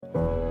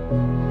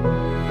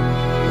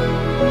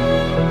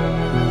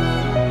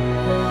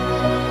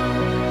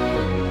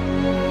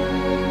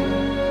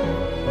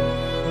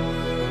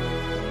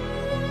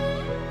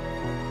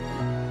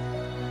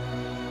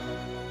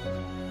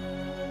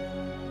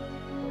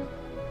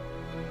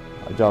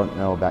I don't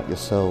know about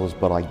yourselves,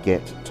 but I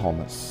get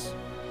Thomas.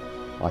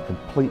 I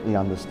completely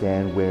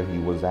understand where he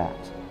was at.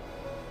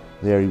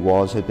 There he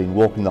was, had been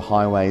walking the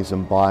highways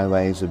and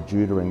byways of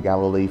Judah and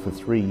Galilee for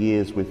 3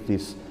 years with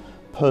this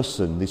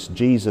person, this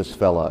Jesus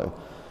fellow,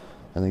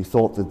 and he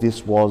thought that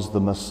this was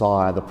the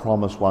Messiah, the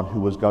promised one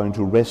who was going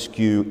to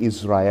rescue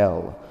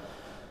Israel.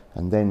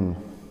 And then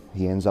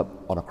he ends up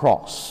on a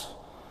cross.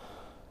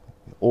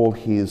 All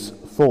his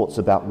thoughts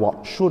about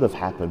what should have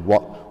happened,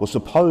 what was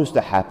supposed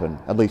to happen,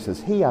 at least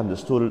as he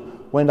understood it,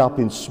 went up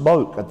in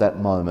smoke at that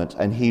moment,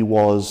 and he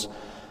was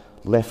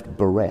left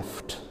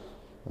bereft.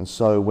 And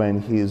so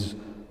when his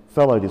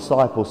fellow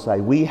disciples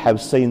say, "We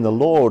have seen the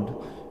Lord,"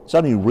 it's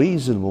only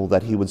reasonable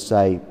that he would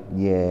say,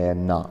 "Yeah,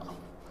 nah.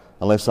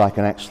 Unless I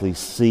can actually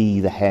see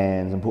the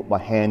hands and put my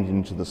hand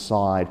into the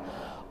side,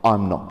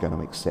 I'm not going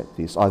to accept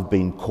this. I've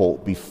been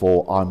caught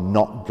before. I'm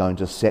not going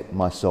to set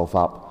myself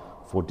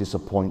up for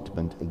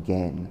disappointment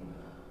again."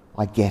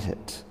 I get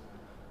it.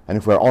 And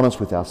if we're honest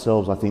with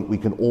ourselves, I think we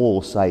can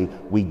all say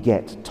we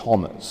get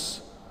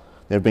Thomas.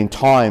 There have been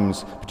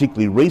times,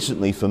 particularly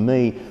recently for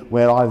me,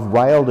 where I've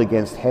railed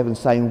against heaven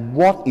saying,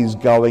 "What is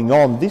going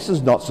on? This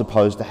is not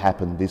supposed to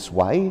happen this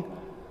way.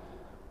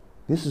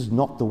 This is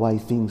not the way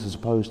things are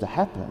supposed to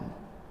happen."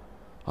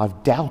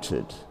 I've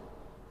doubted,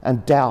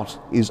 and doubt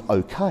is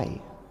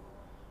okay.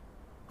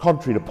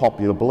 Contrary to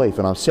popular belief,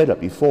 and I've said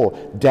it before,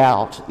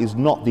 doubt is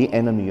not the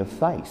enemy of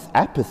faith.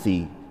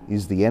 Apathy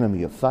is the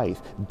enemy of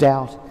faith.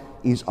 Doubt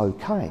is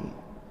okay.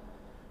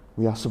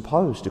 We are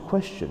supposed to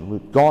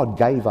question. God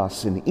gave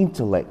us an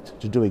intellect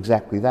to do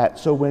exactly that.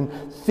 So when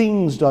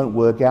things don't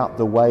work out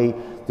the way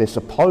they're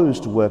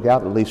supposed to work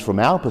out, at least from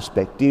our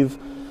perspective,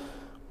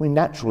 we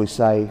naturally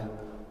say,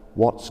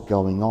 "What's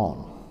going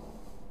on?"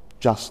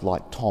 Just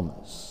like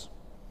Thomas.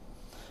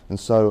 And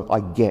so I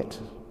get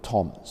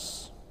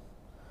Thomas.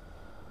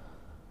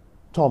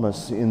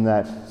 Thomas, in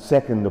that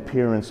second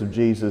appearance of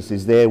Jesus,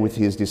 is there with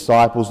his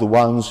disciples, the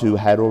ones who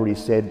had already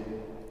said,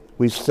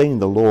 "We've seen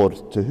the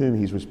Lord," to whom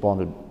he's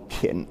responded,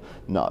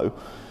 "No."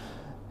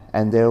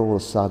 And there all of a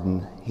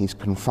sudden he's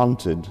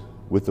confronted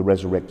with the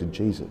resurrected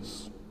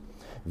Jesus.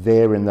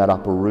 There in that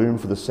upper room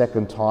for the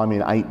second time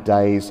in 8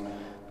 days,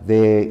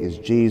 there is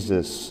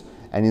Jesus.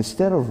 And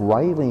instead of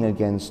railing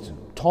against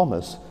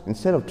Thomas,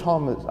 instead of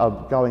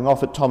going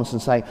off at Thomas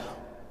and saying,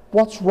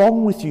 "What's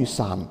wrong with you,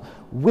 son?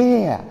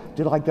 Where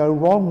did I go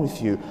wrong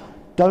with you?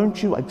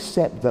 Don't you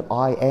accept that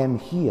I am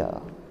here?"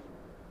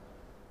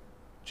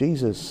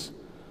 Jesus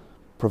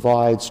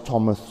provides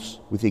Thomas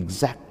with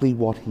exactly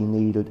what he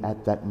needed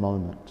at that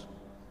moment.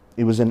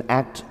 It was an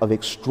act of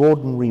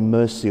extraordinary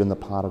mercy on the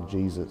part of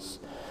Jesus.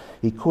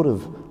 He could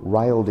have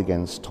railed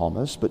against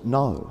Thomas, but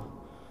no.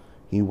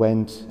 He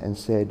went and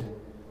said,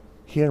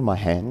 "Here are my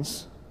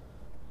hands.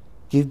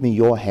 Give me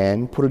your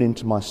hand, put it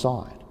into my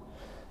side.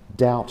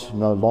 Doubt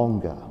no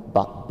longer,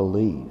 but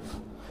believe."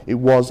 It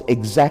was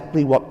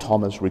exactly what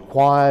Thomas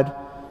required,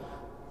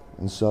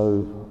 and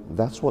so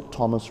that's what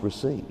Thomas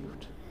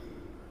received.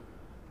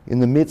 In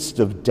the midst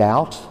of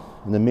doubt,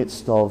 in the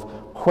midst of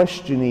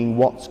questioning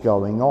what's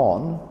going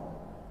on,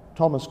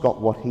 Thomas got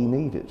what he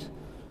needed.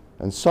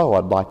 And so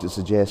I'd like to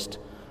suggest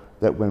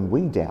that when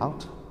we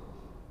doubt,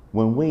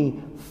 when we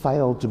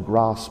fail to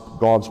grasp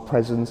God's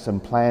presence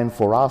and plan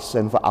for us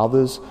and for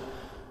others,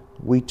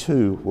 we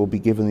too will be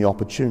given the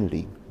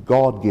opportunity,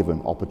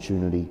 God-given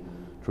opportunity,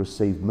 to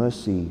receive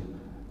mercy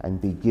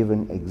and be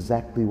given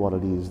exactly what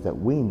it is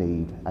that we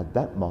need at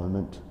that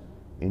moment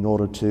in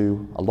order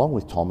to, along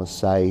with Thomas,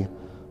 say,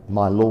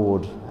 "My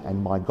Lord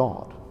and my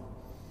God."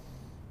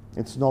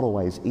 It's not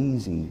always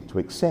easy to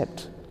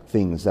accept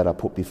things that are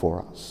put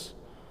before us.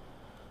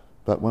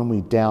 But when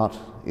we doubt,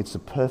 it's a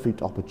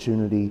perfect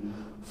opportunity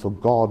for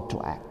God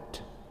to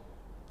act.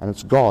 And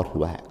it's God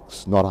who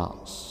acts, not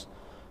us.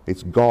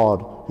 It's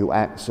God who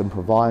acts and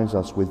provides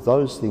us with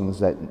those things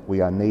that we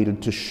are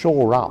needed to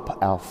shore up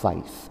our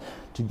faith,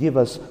 to give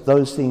us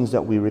those things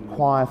that we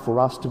require for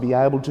us to be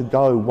able to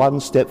go one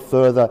step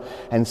further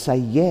and say,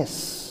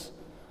 "Yes,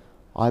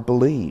 I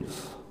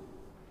believe."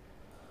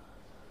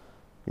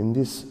 In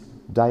this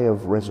day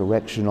of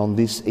resurrection, on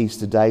this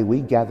Easter day, we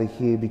gather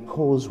here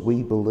because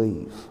we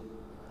believe.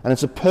 And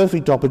it's a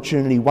perfect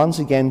opportunity once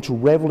again to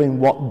revel in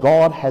what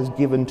God has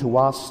given to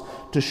us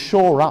to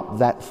shore up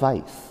that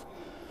faith.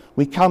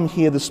 We come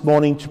here this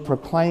morning to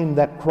proclaim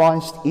that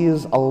Christ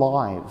is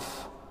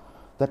alive,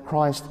 that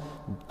Christ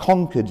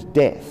conquered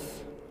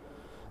death,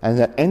 and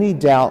that any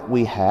doubt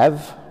we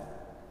have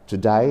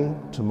today,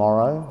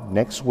 tomorrow,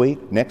 next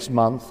week, next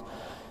month,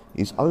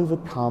 is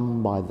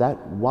overcome by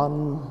that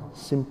one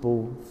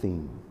simple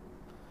thing,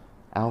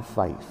 our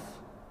faith.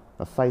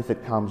 A faith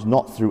that comes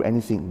not through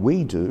anything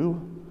we do,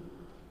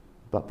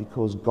 but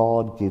because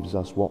God gives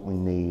us what we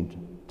need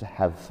to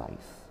have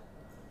faith.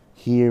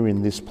 Here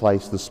in this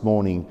place this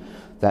morning,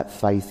 that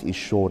faith is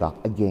shored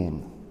up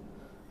again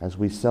as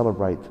we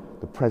celebrate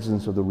the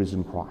presence of the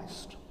risen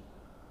Christ,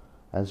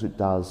 as it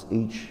does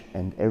each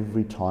and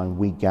every time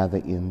we gather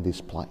in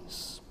this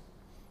place.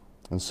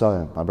 And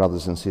so, my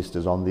brothers and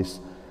sisters, on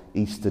this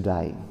Easter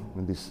Day,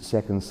 this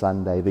second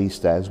Sunday of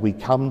Easter, as we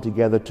come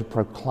together to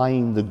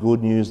proclaim the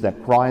good news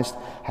that Christ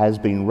has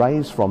been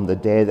raised from the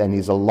dead and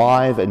is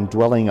alive and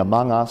dwelling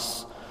among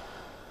us,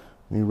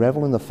 we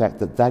revel in the fact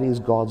that that is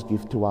God's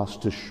gift to us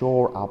to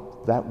shore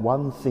up that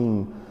one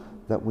thing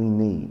that we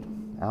need,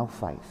 our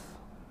faith,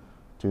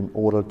 in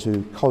order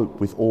to cope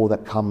with all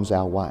that comes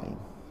our way.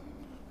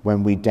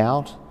 When we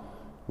doubt,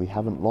 we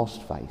haven't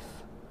lost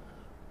faith.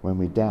 When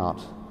we doubt,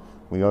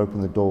 we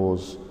open the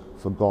doors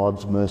for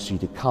God's mercy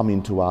to come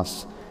into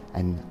us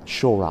and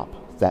shore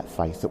up that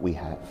faith that we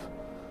have,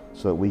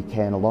 so that we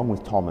can, along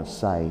with Thomas,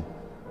 say,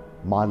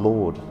 "My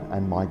Lord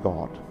and my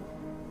God."